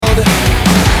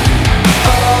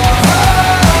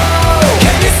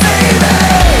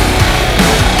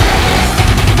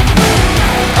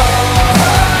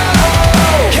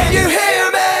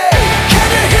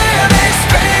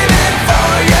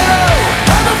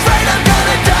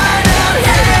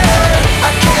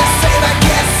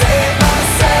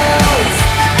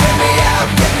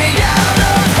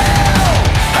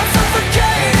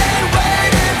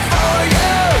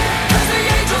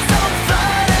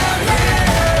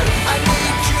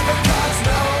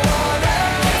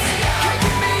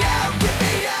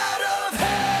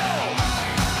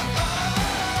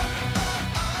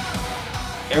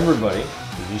everybody,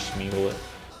 Did you Smeagol it?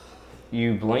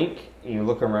 you blink and you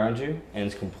look around you, and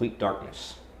it's complete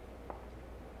darkness.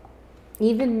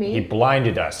 Even me? He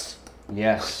blinded us.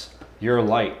 Yes, your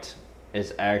light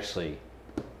is actually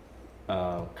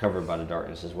covered by the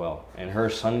darkness as well, and her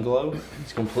sun glow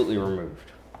is completely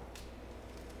removed.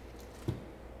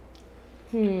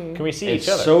 Can we see It's each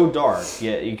other? so dark,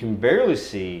 yet you can barely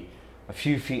see a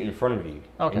few feet in front of you.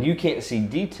 Okay. And you can't see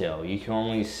detail, you can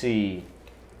only see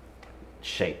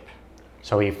shape.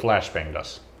 So he flashbanged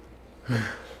us.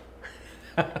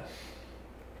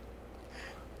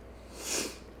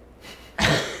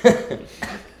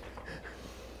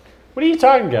 What are you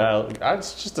talking about?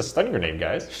 It's just a stun grenade,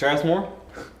 guys. Strathmore,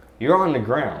 you're on the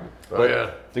ground. Oh,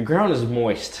 yeah. The ground is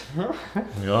moist.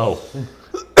 No.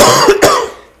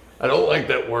 I don't like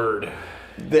that word.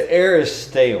 The air is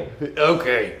stale.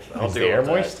 Okay. I'll Is deal the air with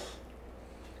that. moist?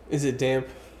 Is it damp?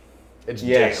 It's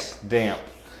Yes, damp. damp.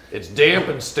 It's damp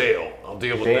and stale. I'll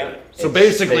deal with Damp, that. So it's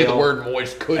basically, stale. the word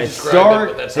moist could It's describe it, dark,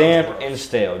 but that sounds damp, gross. and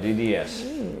stale.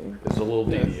 DDS. It's a little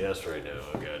DDS right now.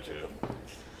 I got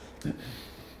you.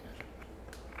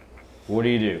 What do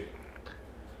you do?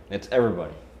 It's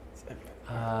everybody.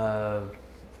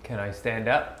 Can I stand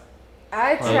up?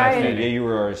 I try Yeah, and... you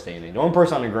were already standing. The only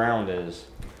person on the ground is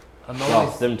I'm well,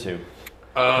 always. them two.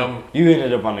 Um, You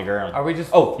ended up on the ground. Are we just?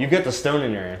 Oh, you got the stone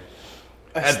in your hand.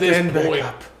 at this point,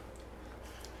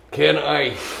 can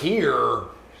I hear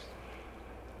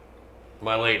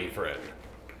my lady friend?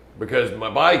 Because my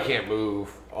body can't move.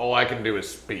 All I can do is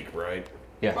speak, right?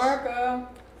 Yes. Marco.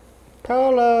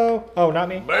 Polo. Oh, not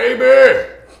me. Baby!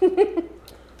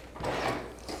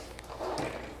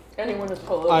 Anyone is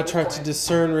Polo. I at this try to point.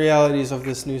 discern realities of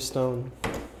this new stone.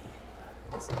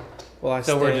 Well, I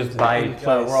So we're stand just by. in But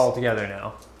place. we're all together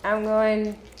now. I'm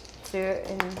going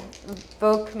to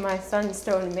invoke my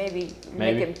sunstone and maybe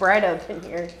Maybe. make it bright up in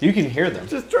here. You can hear them.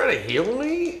 Just try to heal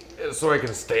me so I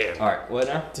can stand. All right. What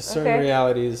now? Discern Okay.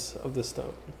 realities of the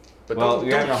stone. But Well, don't-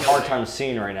 you're don't having a kill hard me. time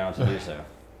seeing right now to do so.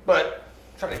 But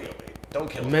try to heal me. Don't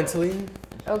kill me. Mentally,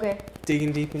 Okay.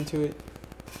 digging deep into it.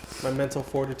 My mental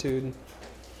fortitude.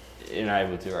 You're not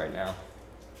able to right now.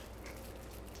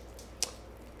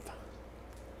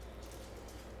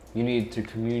 You need to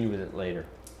commune with it later.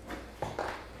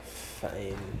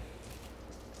 Fine.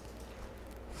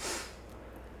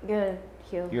 Gonna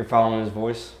heal. You're following his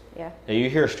voice? Yeah. Yeah, you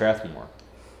hear Strathmore.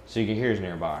 So you can hear he's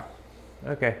nearby.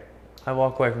 Okay. I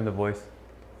walk away from the voice.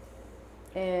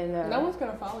 And No one's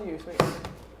gonna follow you, sweetie.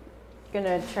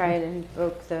 gonna try and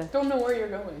invoke the Don't know where you're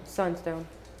going. sunstone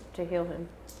to heal him.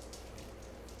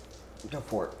 Go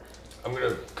for it. I'm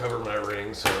gonna cover my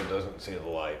ring so it doesn't see the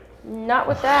light. Not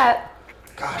with that.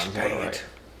 Gosh dang alright. it.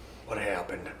 What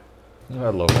happened?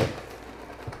 Local.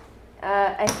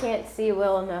 I can't see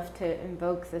well enough to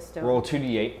invoke the stone. Roll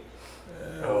 2d8.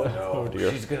 Oh no. Oh,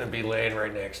 dear. She's gonna be laying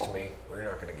right next to me. We're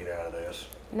not gonna get out of this.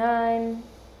 9.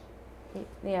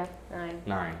 Yeah, 9.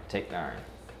 9. Take 9.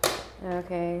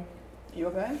 Okay. You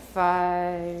okay?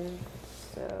 5.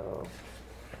 So.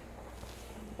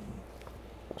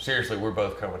 Seriously, we're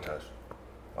both comatose,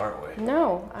 aren't we?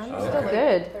 No, I'm Okay. still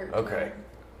good. Okay.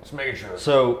 Just making sure.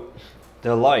 So,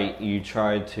 the light, you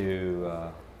tried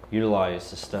to utilize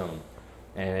the stone.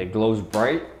 And it glows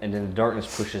bright, and then the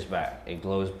darkness pushes back. It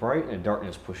glows bright, and the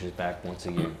darkness pushes back once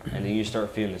again. And then you start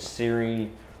feeling the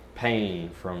searing pain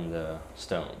from the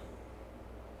stone.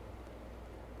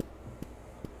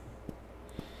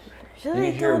 Really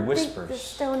you hear don't think whispers. the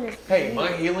stone is Hey,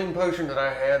 my healing potion that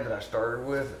I had that I started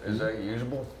with, is that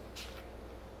usable?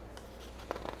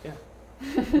 Yeah.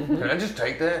 Can I just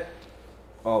take that?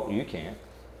 Oh, you can't.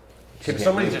 Can can't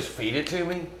somebody move. just feed it to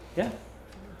me? Yeah.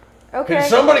 Okay. Can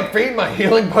somebody feed my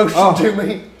healing potion Oh. to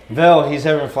me? Vel, he's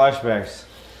having flashbacks.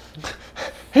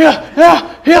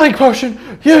 Yeah, healing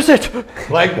potion. Use it.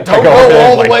 Like, don't go go over there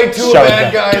all and, the like, way to a shove it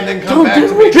bad down. guy and then come back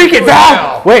to me. Drink it, to a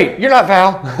Val. Wait, you're not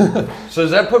Val. So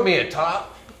does that put me at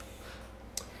top?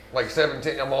 Like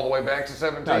 17? I'm all the way back to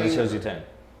 17? No, it just shows you 10.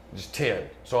 Just 10.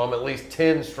 So I'm at least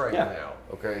 10 strength Yeah. now.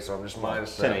 Okay, so I'm just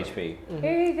minus 10 7. HP.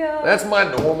 Here you go. That's my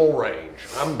normal range.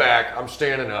 I'm back. I'm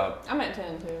standing up. I'm at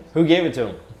 10 too. Who gave it to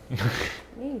him?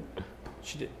 Me.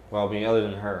 She did. Well, I mean, other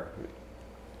than her.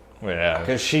 Yeah,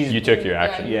 Because she's... you took your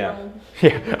action. you Yeah. rolled.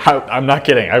 Yeah, I'm not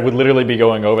kidding. I would literally be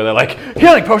going over there like,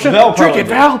 healing potion. Val Drink it,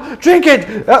 probably Val. Drink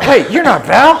it. Wait, you're not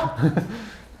Val.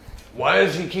 Why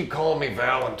does he keep calling me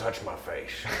Val and touch my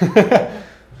face?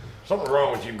 Something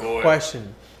wrong with you, boy.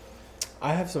 Question.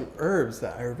 I have some herbs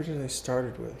that I originally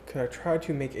started with. Could I try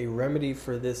to make a remedy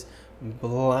for this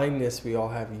blindness we all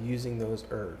have using those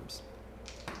herbs?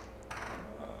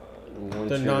 One,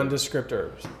 They're two. nondescript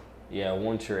herbs. Yeah,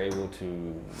 once you're able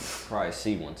to probably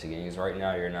see once again, because right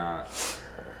now you're not.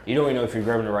 You don't even know if you're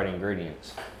grabbing the right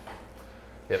ingredients.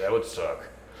 Yeah, that would suck.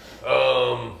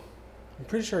 I'm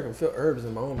pretty sure I can fit herbs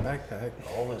in my own backpack.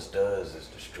 All this does is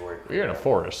destroy. You're in a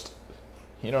forest.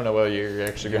 You don't know whether you're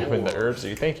actually grabbing the herbs that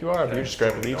you think you are. You're just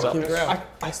grabbing leaves off the ground.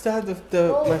 I still have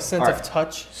my sense Alright. of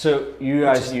touch. So you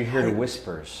guys, you hear the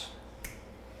whispers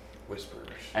Whispers.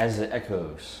 as it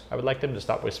echoes. I would like them to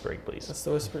stop whispering, please. That's the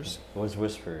whispers. What's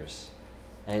whispers?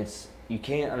 And you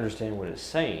can't understand what it's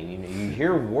saying. You know, you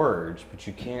hear words, but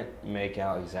you can't make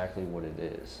out exactly what it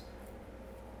is.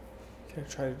 Can I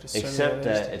try to discern Except what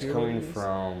that to it's do coming with these?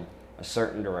 from a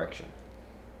certain direction.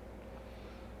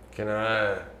 Can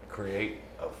I create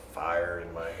a fire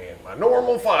in my hand? My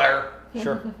normal fire,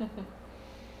 Sure.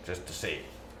 just to see,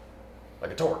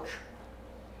 like a torch.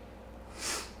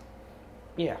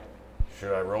 Yeah.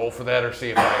 Should I roll for that or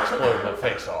see if I explode my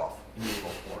face off?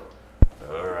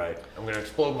 All right, I'm gonna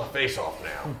explode my face off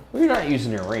now. Well, you're not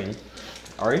using your ring,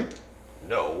 are you?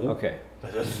 No. Okay.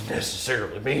 That doesn't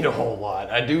necessarily mean a whole lot.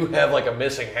 I do have like a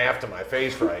missing half to my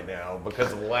face right now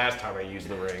because of the last time I used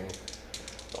the ring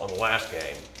on the last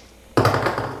game.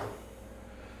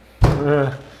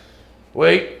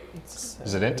 Wait,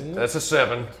 Is it it? that's a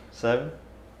 7. 7?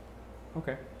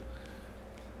 Okay.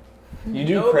 You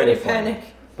do Nobody create a flame. panic.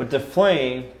 But the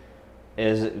flame,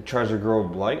 as it tries to grow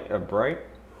bright,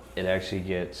 it actually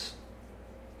gets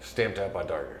Stamped out by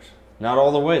darkness. not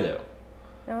all the way though.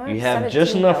 No, You I'm have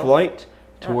just 17 enough health. light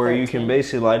to Not where you 13. can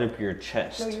basically light up your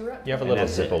chest. No, you're right. You have a And little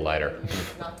that's it. Zippo lighter.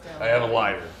 Knocked down. I have a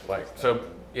lighter, like so.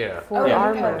 Yeah. For you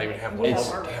armor. have- I don't even have you one.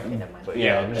 It's- armor. Okay, never mind. But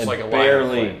yeah, just it like a lighter.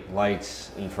 barely lights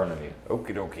in front of you.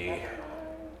 Okie dokie.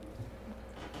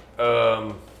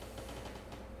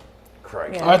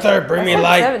 Christ. Yeah. Arthur, bring I me said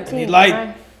light. I 17, need light.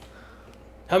 didn't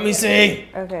Help me see.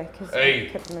 I? Okay, because Hey. I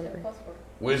kept them in Plus 4.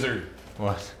 Wizard,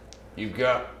 What? you've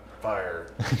got fire.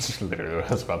 That's literally what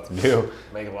I was about to do.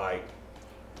 Make a light.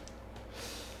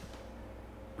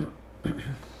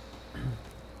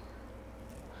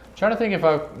 Trying to think if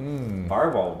I.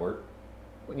 Fireball would work.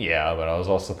 Yeah, but I was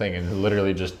also thinking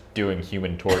literally just doing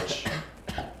Human Torch.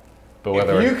 But If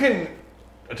whether you can,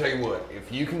 I tell you what,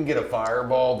 if you can get a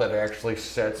fireball that actually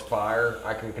sets fire,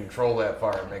 I can control that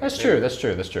fire and make that's it true. bigger. That's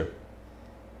true. That's true.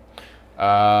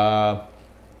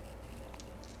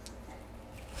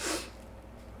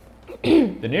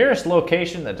 The nearest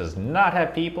location that does not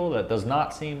have people, that does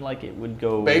not seem like it would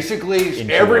go. Basically,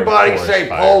 Into everybody a forest say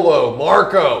fire. Polo,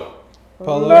 Marco,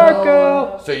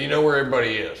 Polo. so you know where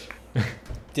everybody is,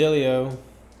 Dilio.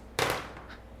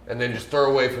 and then just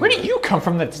throw away from. Where do you come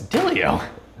from? That's Dilio.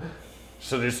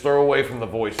 So just throw away from the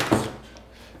voices.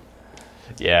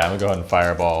 Yeah, I'm gonna go ahead and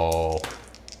fireball.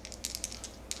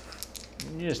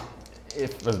 Just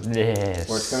if this.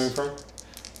 Where it's coming from?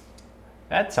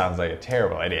 That sounds like a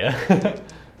terrible idea.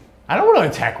 I don't want to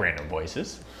attack random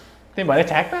voices. They might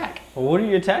attack back. Well, what are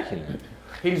you attacking?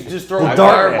 He's just throwing The a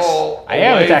darkness. fireball I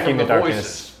am away attacking from the darkness.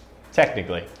 voices.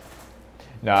 Technically.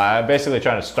 No, I'm basically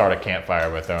trying to start a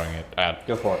campfire by throwing it at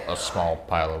Go for it. a small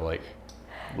pile of like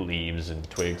leaves and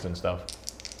twigs and stuff.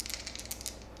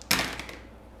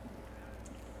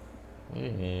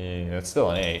 That's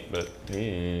still an 8, but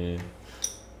You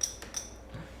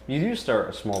do start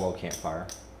a small little campfire.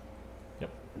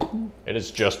 it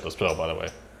is just the spell, by the way.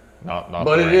 Not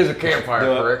But the it ring. is a campfire,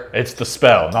 Do it. correct? It's the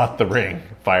spell, not the ring.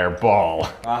 Fireball.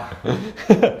 Ah,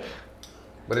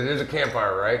 But it is a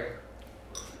campfire, right?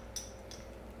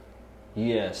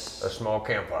 yes. A small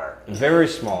campfire. Very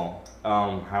small.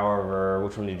 However,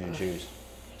 which one did you choose?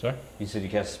 Sorry? You said you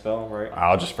cast a spell, right?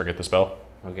 I'll just forget the spell.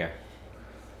 Okay.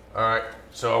 All right.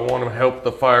 So I want to help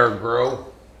the fire grow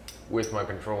with my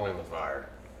controlling the fire.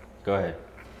 Go ahead.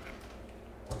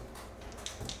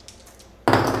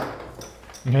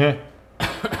 Yeah.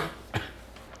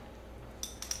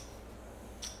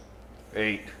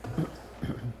 8.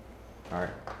 All right.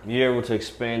 You're able to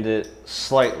expand it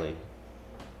slightly.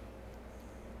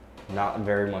 Not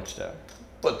very much though.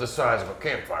 But the size of a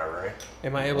campfire, right?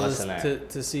 Am I able Less than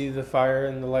to see the fire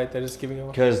and the light that it's giving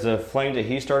off? Because the flame that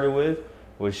he started with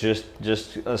was just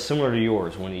similar to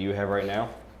yours, one that you have right now,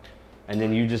 and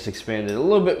then you just expanded a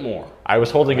little bit more. I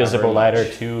was holding a Not very Zippo ladder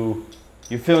much. to.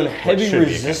 You're feeling heavy should be a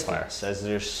resistance as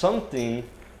there's something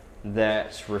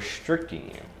that's restricting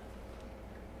you.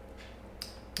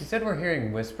 You said we're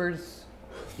hearing whispers.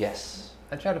 Yes.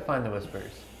 I try to find the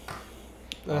whispers.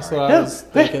 That's Alright. what I was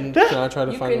thinking. Can I try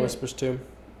to You find the can whispers too?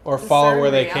 Or follow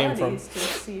where they came from? Discern realities to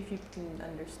see if you can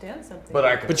understand something. But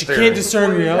I can. But you steer can't it. discern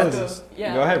Before you have to- realities.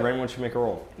 Yeah. Go ahead, Rain. Why don't you make a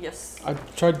roll? Yes. I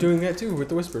tried doing that too with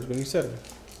the whispers when you said it.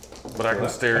 But I can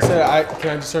steer I it. said,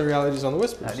 can I discern realities on the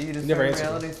whispers? How do you never discern answered me.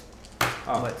 realities?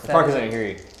 Oh, What Parker status? didn't hear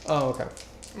you. Oh, okay.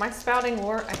 Am I spouting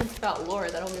lore? I can spout lore.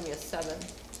 That'll give me a 7.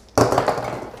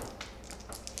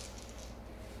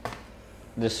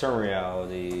 Discern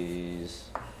realities.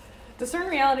 Discern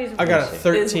realities I got a Let's see.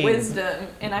 is 13. wisdom,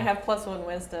 and I have +1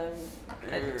 wisdom.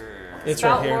 It's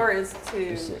spout right here. lore is 2.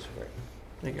 This is right.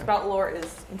 There you go. Spout lore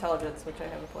is intelligence, which I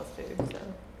have a +2. So.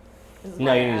 This is No,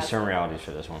 my you need ass. discern realities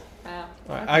for this one. Ah.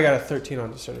 All right, I got a 13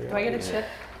 on discern Do I get a reality. chip?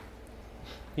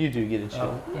 You do get a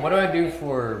chip. What do I do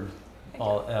for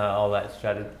all that?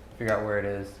 Try to figure out where it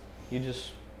is. You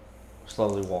just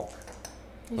slowly walk.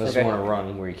 Unless Okay. you want to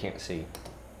run where you can't see.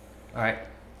 All right.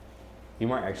 You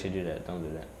might actually do that. Don't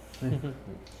do that.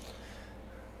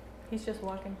 He's just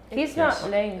walking. He's Yes.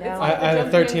 not laying It's down. I had a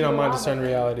Jumping 13 into on my lava. discern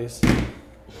realities.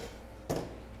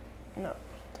 No.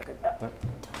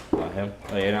 Not him.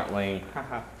 Oh, you're not laying.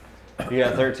 You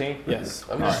got 13? Yes.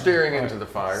 I'm just staring into the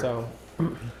fire. So,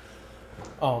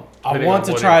 I Depending want on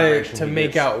to what try information to he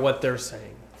make gets. out what they're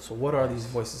saying. So, what are these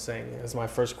voices saying? Is my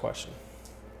first question.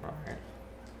 Alright.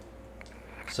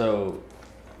 So,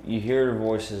 you hear the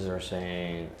voices are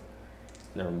saying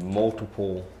there are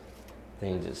multiple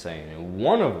things it's saying, and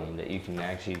one of them that you can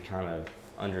actually kind of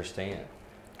understand.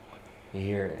 You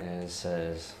hear it and it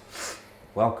says,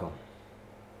 "Welcome.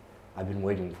 I've been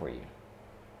waiting for you."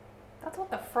 That's what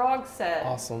the frog said.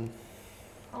 Awesome.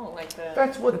 I don't like that.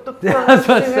 That's what the. That's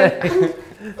what I say.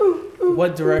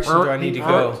 What direction do I need to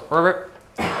go?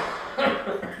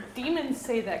 Demons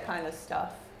say that kind of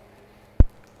stuff.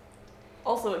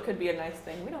 Also, it could be a nice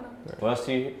thing. We don't know. What else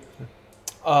do you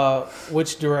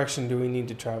Which direction do we need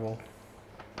to travel?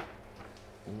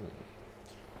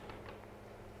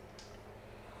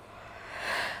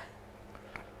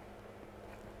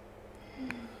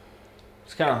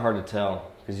 It's kind of hard to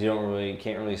tell because you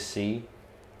can't really see,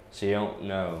 so you don't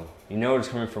know. You know it's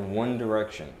coming from one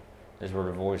direction. Is where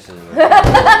the voices are.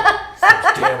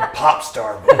 Damn pop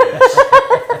star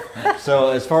boys. So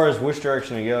as far as which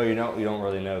direction to go, you don't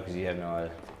really know because you have no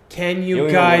idea. Can You you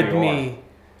don't guide know where you me?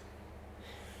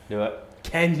 Do it.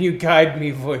 Can you guide me,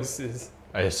 voices?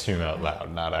 I assume out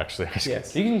loud, not actually.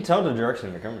 Yes. You can tell the direction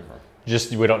they're coming from.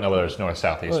 Just we don't know whether it's north,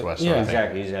 south, east, Well, west. yeah. Sort of thing.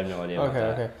 Exactly. You just have no idea about Okay,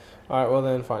 that. okay. All right, well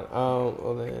then, fine.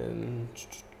 Well then.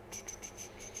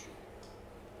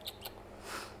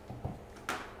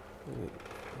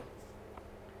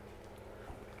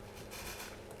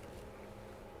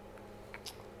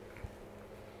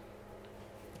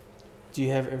 Do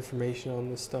you have information on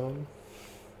the stone?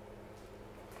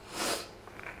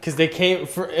 Because they came,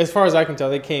 as far as I can tell,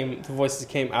 the voices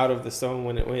came out of the stone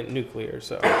when it went nuclear.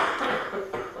 So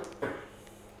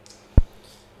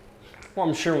Well,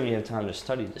 I'm sure when you have time to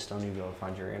study the stone, you'll be able to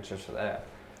find your answers for that.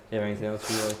 You have anything else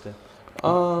you'd like to? You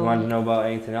want to know about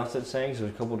anything else it's saying? 'Cause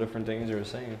there's a couple different things they were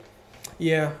saying.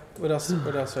 yeah. What else?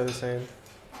 What else are they saying?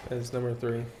 As number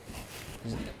 3.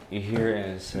 You hear it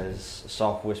and it says, a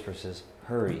soft whisper says,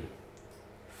 "Hurry,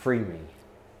 free me,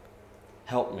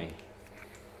 help me."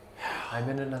 I'm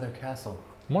in another castle.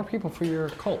 More people for your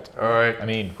cult. All right. I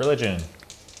mean, religion.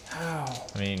 How?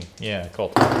 I mean, yeah,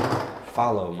 cult.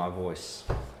 Follow my voice.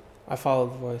 I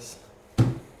followed the voice.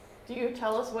 Do you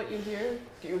tell us what you hear?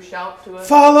 Do you shout to us?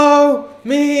 Follow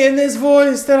me in this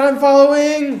voice that I'm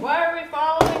following. Why are we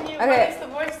following you? What Okay. is the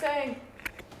voice saying?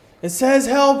 It says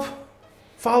help.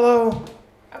 Follow.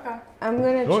 Okay. I'm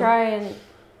gonna Go try and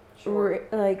Sure.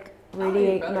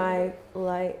 radiate better. my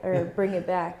light or bring it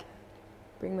back,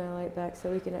 bring my light back so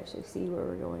we can actually see where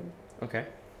we're going. Okay.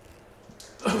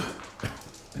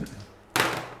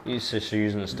 You said you're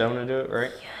using the stone to do it,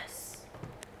 right? Yes.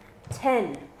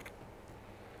 10.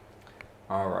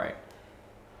 All right.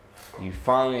 You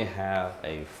finally have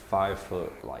a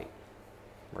 5-foot light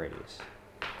radius.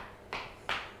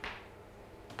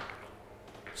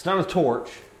 It's not a torch,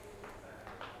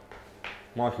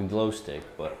 more like a glow stick,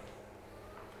 but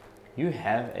you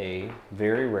have a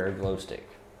very rare glow stick.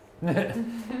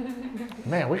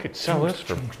 Man, we could sell this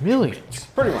for millions.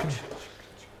 Pretty much.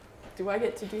 Do I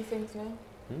get to do things now?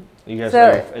 You guys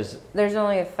So- know is There's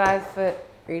only a 5-foot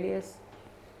radius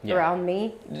yeah. around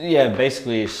me. Yeah,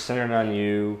 basically it's centered on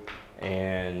you,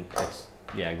 and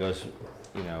it goes,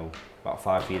 about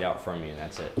 5 feet out from you, and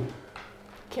that's it.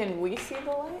 Can we see the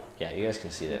light? Yeah, you guys can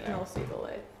see that We can all now. see the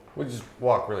light. We just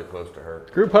walk really close to her.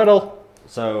 Group huddle.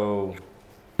 So,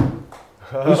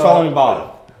 who's following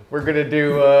Bob? We're gonna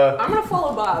do. I'm gonna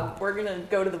follow Bob. We're gonna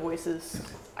go to the voices.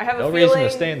 I have No a reason to feeling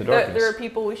stay in the that darkness. there are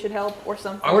people we should help or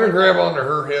something. I'm gonna like grab that. onto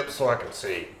her hips so I can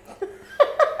see.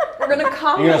 We're gonna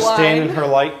come You're gonna stand in line. her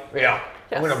light. Yeah.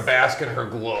 I'm Yes. gonna bask in her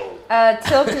glow,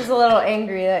 Tilt is a little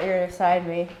angry that you're beside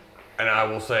me. and I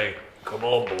will say, "Come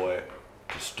on, boy,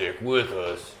 just stick with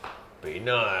us. Be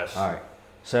nice. All right.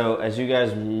 So as you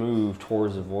guys move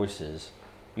towards the voices,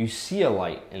 you see a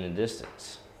light in the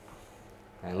distance.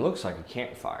 And it looks like a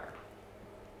campfire.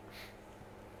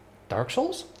 Dark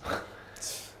Souls?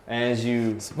 And as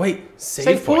you Wait, save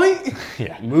Save point. point?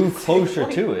 Yeah. move closer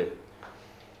to it,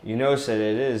 you notice that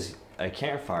it is a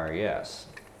campfire, yes.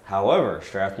 However,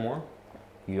 Strathmore,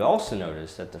 you also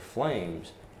notice that the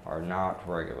flames are not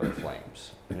regular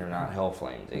flames. And they're not hell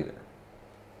flames either.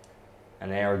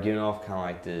 And they are giving off kind of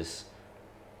like this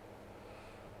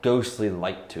ghostly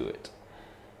light to it.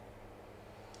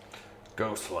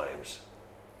 Ghost flames.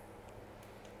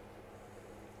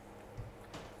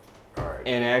 All right.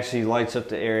 And it actually lights up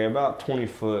the area about 20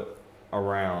 foot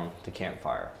around the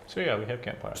campfire. So yeah, we have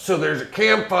campfires. So there's a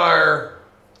campfire,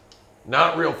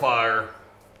 not real fire,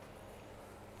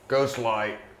 ghost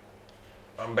light.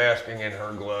 I'm basking in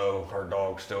her glow. Her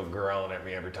dog's still growling at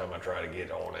me every time I try to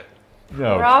get on it.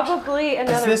 No. Probably Is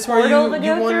another this where portal you to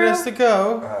go wanted through. us to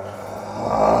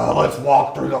go? Let's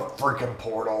walk through the freaking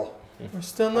portal. We're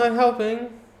still not helping.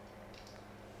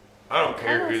 I don't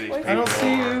care who these people I don't see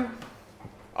are. you.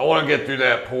 I want to get through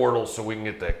that portal so we can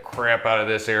get the crap out of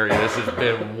this area. This has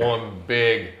been one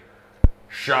big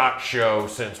shot show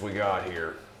since we got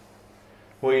here.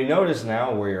 Well, you notice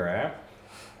now where you're at,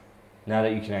 now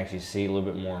that you can actually see a little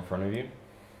bit more in front of you,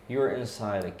 you are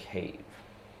inside a cave.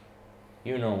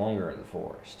 You're no longer in the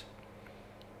forest.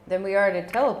 Then we already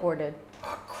teleported.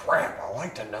 Oh, crap. I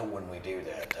like to know when we do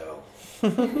that, though.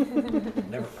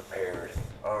 Never prepared.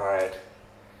 All right.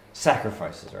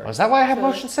 Sacrifices, right? Was that why I have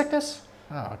motion sickness?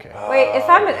 Oh, okay. Wait, if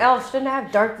I'm an elf, shouldn't I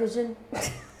have dark vision?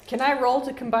 Can I roll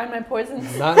to combine my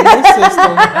poisons? Not in this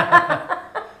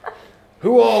system.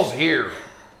 Who all's here?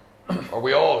 Are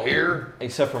we all here?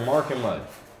 Except for Mark and Mud.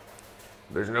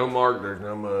 There's no Mark, there's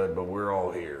no Mud, but we're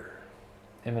all here.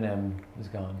 Eminem is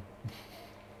gone.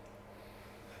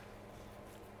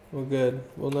 Well, good.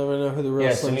 We'll never know who the real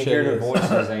Yes, Slim and you hear Shady the is.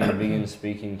 voices and you begin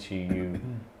speaking to you,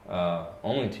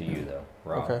 only to you though,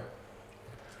 Rob. Okay.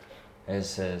 And it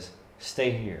says,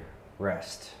 stay here,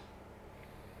 rest,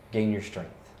 gain your strength.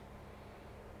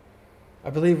 I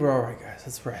believe we're all right, guys.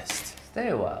 Let's rest. Stay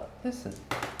a while. Listen.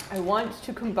 I want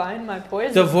to combine my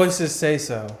poisons. The voices say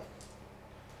so.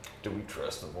 Do we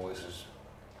trust the voices?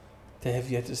 They have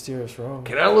yet to steer us wrong.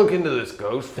 Can I look into this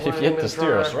ghost flame? If you have to and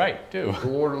steer try us right, too. The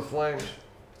Lord of the Flames?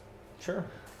 Sure.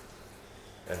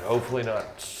 And hopefully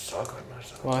not suck on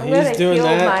myself. While I'm he's gonna doing heal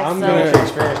that, I'm myself. Your gonna.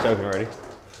 experience token already.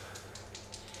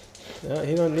 No,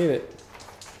 he don't need it.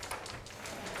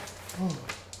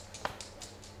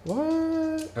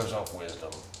 What? Goes off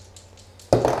wisdom.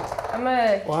 I'm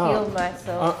gonna Wow. heal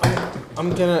myself. I'm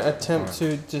gonna attempt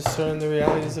to discern the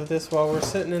realities of this while we're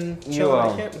sitting and You,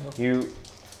 chilling at camp now. you,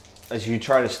 as you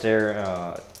try to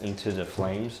stare into the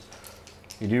flames,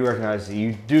 you do recognize that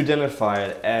you do identify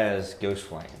it as ghost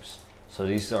flames. So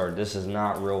this is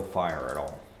not real fire at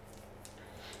all.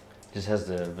 Just has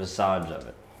the visage of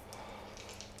it.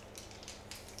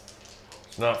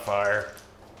 It's not fire.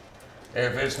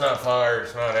 If it's not fire,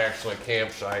 it's not actually a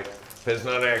campsite. If it's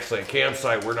not actually a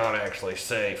campsite, we're not actually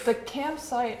safe. The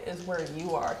campsite is where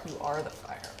you are. You are the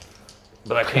fire.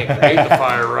 But I can't create the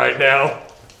fire right now.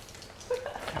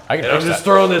 I can And I'm fix just that.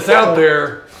 throwing this out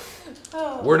there.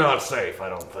 We're not safe, I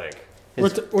don't think.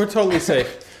 We're totally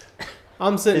safe.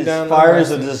 I'm sitting His down. fire I'm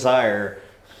is a resting. desire.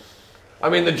 I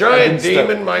mean, the giant Stuck.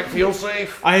 demon might feel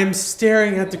safe. I am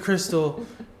staring at the crystal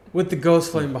with the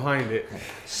ghost flame behind it.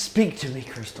 Speak to me,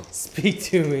 Crystal. Speak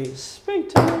to me. Speak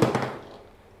to me.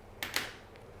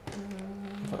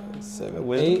 7,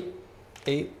 Wisdom?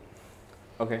 8.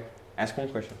 Okay. Ask one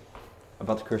question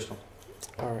about the crystal.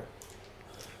 All right.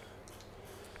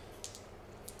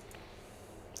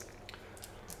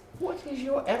 What is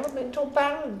your elemental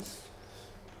balance?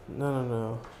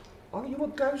 No. Are you a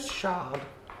ghost shard?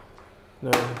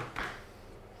 No.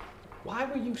 Why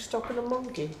were you stuck in a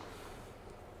monkey?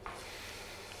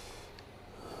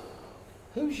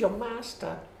 Who's your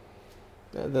master?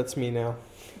 That's me now.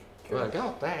 Well, I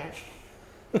got that.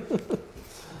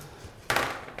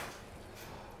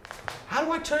 How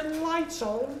do I turn the lights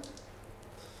on?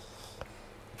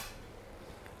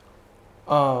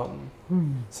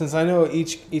 Since I know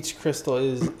each crystal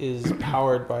is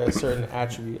powered by a certain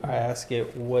attribute, I ask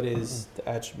it, what is the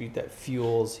attribute that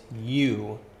fuels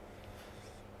you?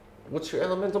 What's your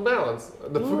elemental balance?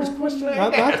 The first question I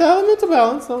Not asked. the elemental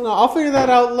balance. No, I'll figure that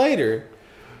out later.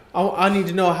 I need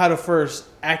to know how to first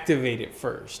activate it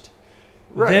first.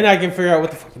 Right. Then I can figure out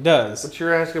what the fuck it does. But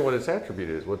you're asking what its attribute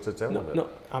is. What's its No, element? no,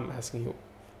 I'm asking you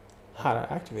how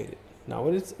to activate it. Not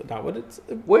what it's.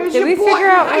 Where's Did your we button? figure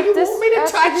out How what you this want me to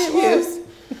touch attribute you? was?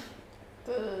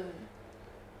 The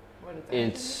what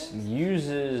is that? It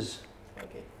uses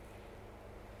Okay.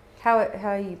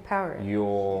 How you power it?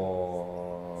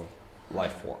 Your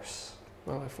life force.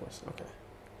 My life force. Okay.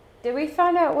 Did we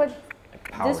find out what It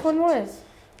powers this one it. was?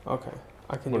 Okay.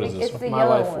 I can What do is it. this It's the My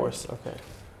yellow life one. force. Okay.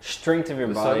 Strength of your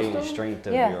The body and sunstone? strength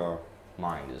of Yeah. your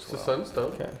mind as It's the well. sunstone.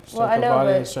 Okay. Strength Well, I of know, body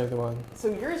but- and strength of mind. So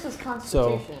yours is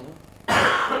Constitution.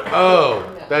 Oh,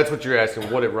 that's what you're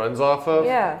asking. What it runs off of?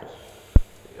 Yeah.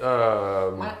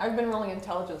 I've been rolling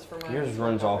intelligence for mine. Yours it's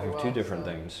runs worked out off pretty of two well, different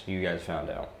so. things. You guys found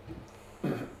out.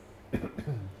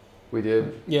 We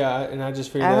did. Yeah, and I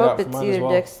just figured I that hope out for it's mine as either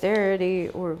well. dexterity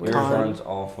or Yours wisdom. runs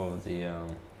off of the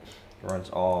runs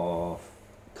off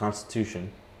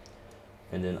Constitution,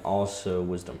 and then also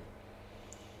Wisdom.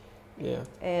 Yeah.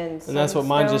 And And that's what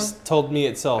mine sunstone. just told me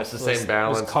itself. It's the was- same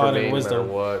balance was for caught me in no matter wisdom.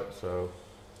 what. So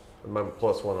I'm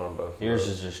 +1 on both. of Yours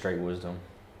those. is just straight Wisdom.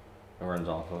 It runs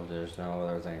off of. There's no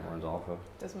other thing it runs off of.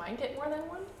 Does mine get more than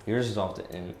one? Yours is off the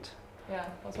int. Yeah,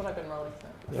 that's what I've been rolling. So.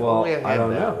 If Well, only I I had don't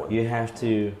that know. one. You have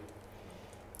to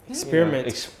Experiment.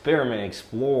 experiment,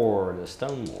 explore the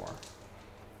stone more.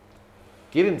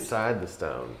 Get inside the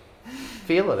stone.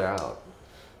 Feel it out.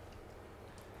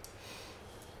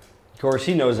 Of course,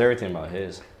 he knows everything about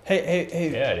his.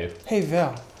 Hey, Yeah, I do. hey,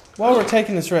 Val. While we're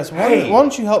taking this rest, Hey. why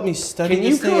don't you help me study Can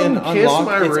you this thing come and kiss unlock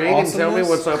my its ring and tell me awesomeness?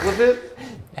 what's up with it?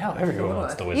 Now everyone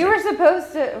wants the wizard. You were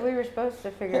supposed to. We were supposed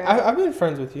to figure out. I've been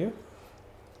friends with you.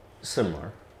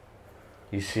 Similar.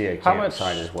 You see a How much-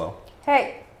 campsite as well,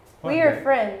 Hey, we are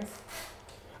friends.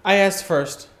 I asked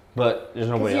first. but there's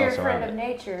Because nobody you're a else friend around of it.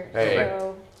 nature. Hey.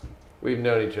 So We've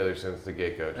known each other since the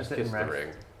get-go. Just That's it, kiss the right.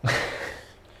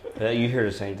 ring. You hear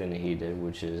the same thing that he did,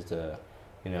 which is to,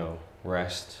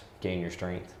 rest, gain your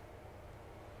strength.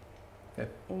 and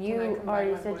Can I you combine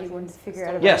already my said you poison wanted to figure still?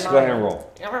 out about Yes, go ahead and mine.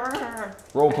 roll.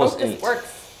 Roll I plus hope this int.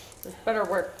 works. This better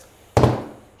work.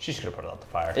 She's gonna put it out the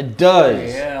fire. It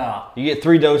does. Yeah. You get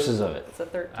 3 doses of it, It's a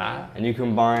 13. and you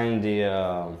combine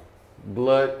the.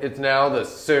 Blood. It's now the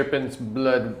serpent's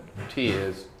blood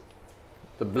tears.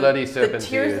 The bloody The serpent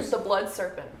tears tears. of the blood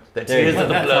serpent. The There you tears go. of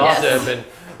the That's blood awesome. serpent.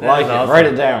 Like it. Write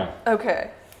it down.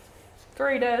 Okay.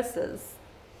 3 doses.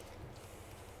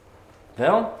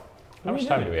 Val? How much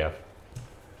time do we have?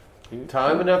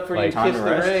 Time enough for you Like, to time kiss to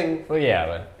the rest? ring. Well,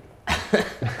 yeah, but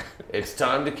It's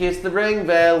time to kiss the ring,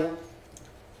 Val.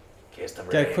 Kiss the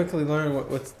Gotta ring. quickly learn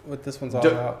what this one's all Do-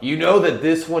 about. you know that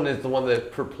this one is the one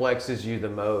that perplexes you the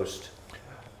most.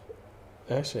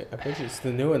 Actually, I bet you it's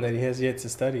the new one that he has yet to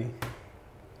study.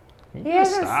 He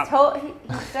hasn't Stop. told. He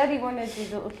said he wanted you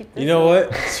to look at this. You know one.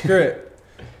 what? Screw it.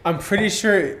 I'm pretty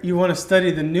sure you want to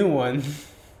study the new one.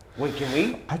 Wait, can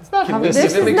we? that's not Can This give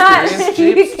is him not- experience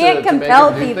you chips can't to make compel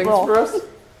him do things people. for us?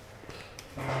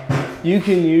 You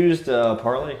can use the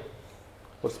parlay.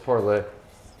 What's the parlay?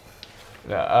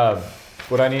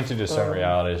 What I need to discern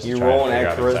reality is You to try roll and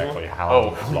an figure out act charisma? exactly how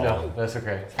long. no, that's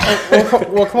okay.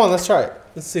 Well, come on, let's try it.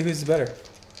 Let's see who's better.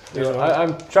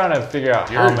 I'm trying to figure out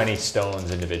how Yours. many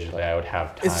stones individually I would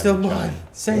have time It's still to mine. jump.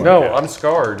 Same. No, I'm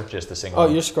scarred. Just a single. Oh,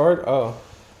 one. you're scarred? Oh.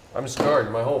 I'm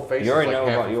scarred. My whole face You is already like know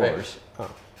half about a yours. face.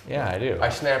 Yeah, I do. I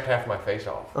snapped half my face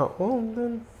off. Oh, well,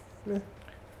 then.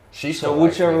 She So still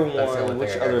likes me. whichever That's the only one, which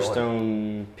thing I got other going.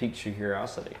 stone piques your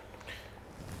curiosity?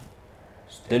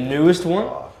 The newest one?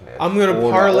 I'm going Or to the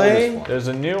parlay. oldest one? There's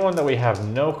a new one that we have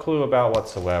no clue about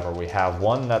whatsoever. We have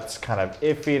one that's kind of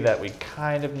iffy that we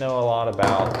kind of know a lot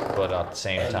about, but at the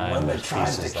same time, there's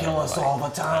pieces that are like,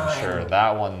 the time. I'm sure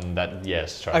that one that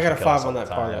yes, tries I got to a kill 5 us on all that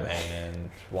the time, parlay. and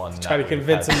then one Try that to we've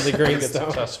convince had him the good greenstone.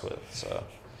 success with. So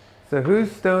So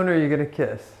whose stone are you gonna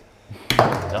kiss?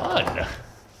 none.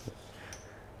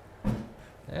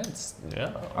 It's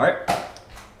no. All right.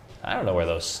 I don't know where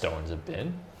those stones have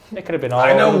been. They could have been all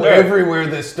I over know the dirt. everywhere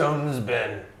this stone's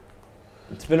been.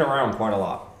 It's been around quite a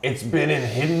lot. It's been in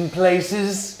hidden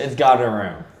places. It's gotten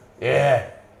around. Yeah.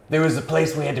 There was a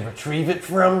place we had to retrieve it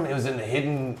from. It was in the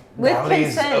hidden With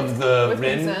valleys consent. of the With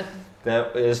Rin. consent.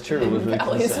 That is true. It was with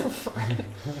Valleys consent.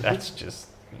 of That's just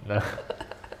no.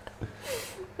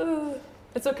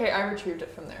 It's okay. I retrieved it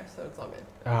from there, so it's all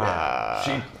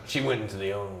good. She went into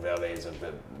the own valleys of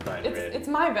the Thine Rin. It's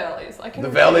my valleys. I can. The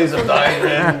retrieve valleys it of from Thine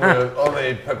there. Rin were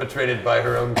only perpetrated by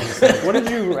her own consent. What did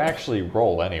you actually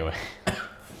roll anyway?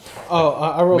 Oh,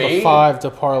 I rolled Me? a 5 to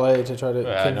parlay to try to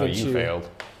I know convince you you. failed.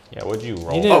 Yeah, what'd you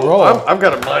roll? You didn't roll. I've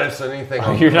got a minus on anything.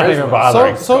 on You're not charisma. even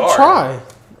bothering. So Scarred. try.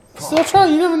 Still try.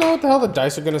 You never know what the hell the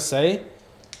dice are going to say.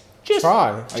 Just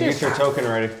Try. I get your token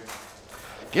ready.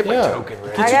 Get my Yeah. token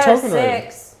ready. Get I your got a token ready.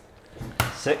 6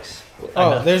 6?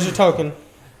 Oh, there's your token.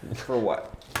 For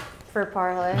what? for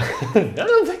parlay.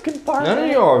 none of them can parlay. None of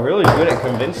you are really good at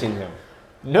convincing him.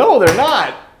 No, they're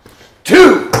not.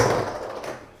 2.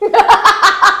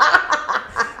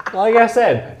 Like I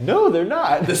said, no, they're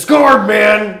not. The scarred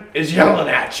man is yelling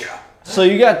at you. So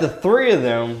you got the three of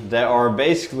them that are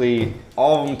basically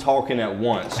all of them talking at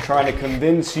once, trying to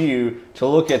convince you to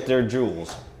look at their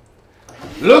jewels.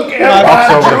 Look at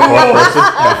Walks over to the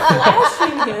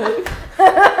fourth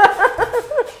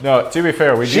person. No, to be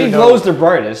fair, we do She know. glows the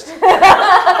brightest.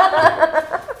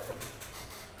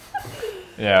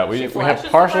 Yeah, we She have flashes the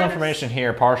partial brightest. information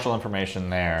here, partial information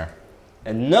there,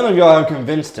 And none of y'all have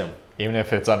convinced him. even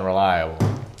if it's unreliable.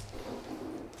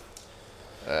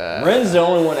 Ren's the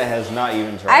only one that has not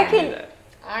even tried to do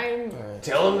that.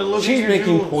 Tell him to look She's at your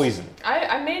making jewels. poison.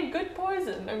 I made good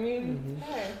poison. I mean,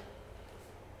 hey.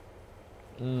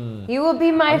 You will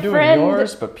be my I'm doing friend.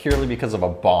 yours, but purely because of a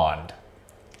bond.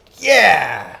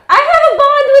 Yeah. I have a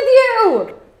bond with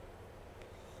you.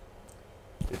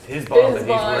 It's his bond that His he's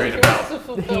bond, worried he about. wants to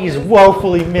fulfill He's his-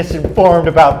 woefully misinformed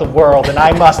about the world, and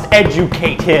I must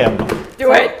educate him.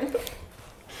 Do it.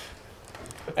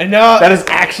 And now, That is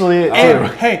actually it, too.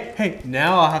 hey,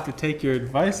 now I'll have to take your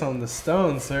advice on the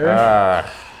stone, sir.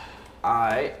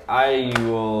 I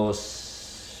will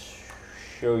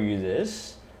show you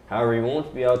this. However, you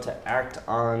won't be able to act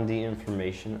on the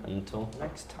information until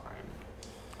next time.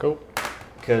 Cool.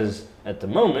 Because at the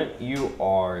moment, you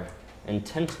are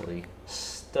intently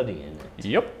studying it.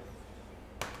 Yep.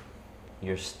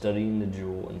 You're studying the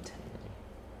jewel intently.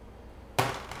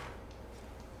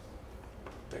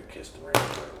 They kissed the ring. I don't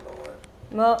know what.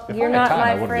 Well, If you're I had not time,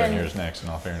 I my would have done friend. yours next, in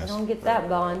all I fairness. don't get that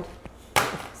bond.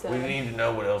 We need to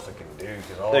know what else it can do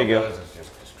because all There it you go. does is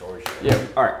just destroy shit. Yeah.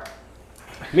 All right.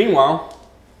 Meanwhile,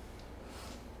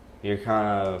 you're kind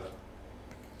of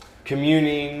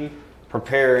communing,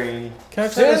 preparing. Can I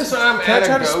try Since to, I'm can I at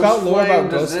try a to ghost spout lore flame,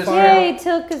 about does ghost this- fire? Yay,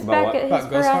 Tilk is About back what? at his About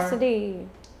ghost fire? ferocity.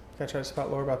 Can I try to spout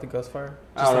lore about the ghost fire?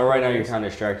 I don't know. Right now, you're of. kind of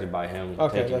distracted by him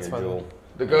Okay, taking that's your fine jewel.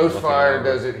 The ghost Looking fire, over.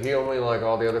 does it heal me like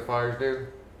all the other fires do?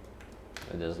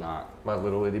 It does not. My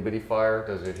little itty bitty fire,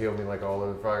 does it heal me like all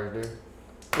other fires do?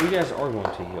 You guys are going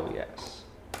to heal, yes.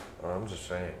 I'm just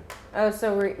saying. Oh,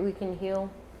 so we can heal.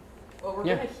 Well, we're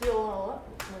Yeah. gonna heal all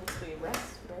up once we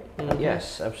rest, right?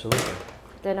 Yes, absolutely.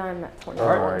 Then I'm at 20. All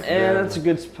All right, right, and good. that's a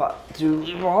good spot to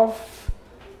leave off.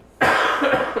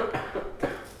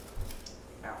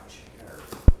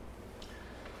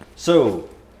 So,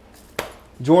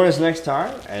 join us next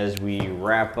time as we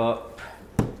wrap up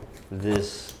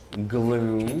this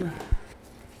Gloom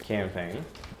campaign.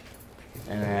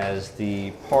 And as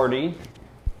the party,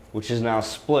 which is now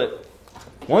split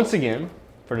once again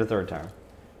for the third time,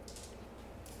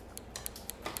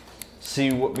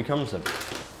 see what becomes of it.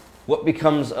 What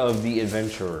becomes of the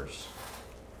adventurers?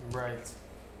 Right.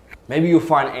 Maybe you'll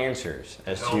find answers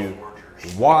as to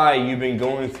why you've been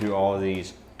going through all of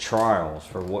these trials,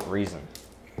 for what reason.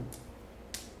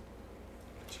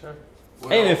 Sure.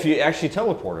 And if you actually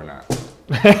teleport or not.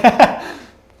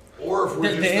 Or if we're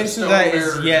The just answer to that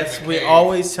is stone yes. bearers in We the cave.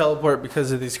 always teleport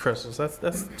because of these crystals.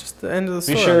 That's just the end of the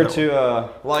Be story. sure on that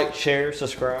one. to like, share,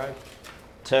 subscribe.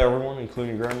 Tell everyone,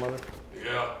 including grandmother.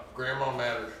 Yeah, grandma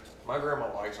matters. My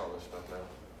grandma likes all this stuff now.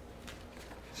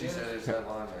 She said it's that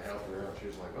line that helped her out. She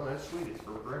was like, oh, that's sweet. It's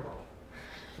for grandma.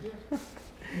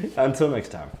 Until next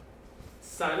time.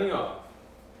 Signing off.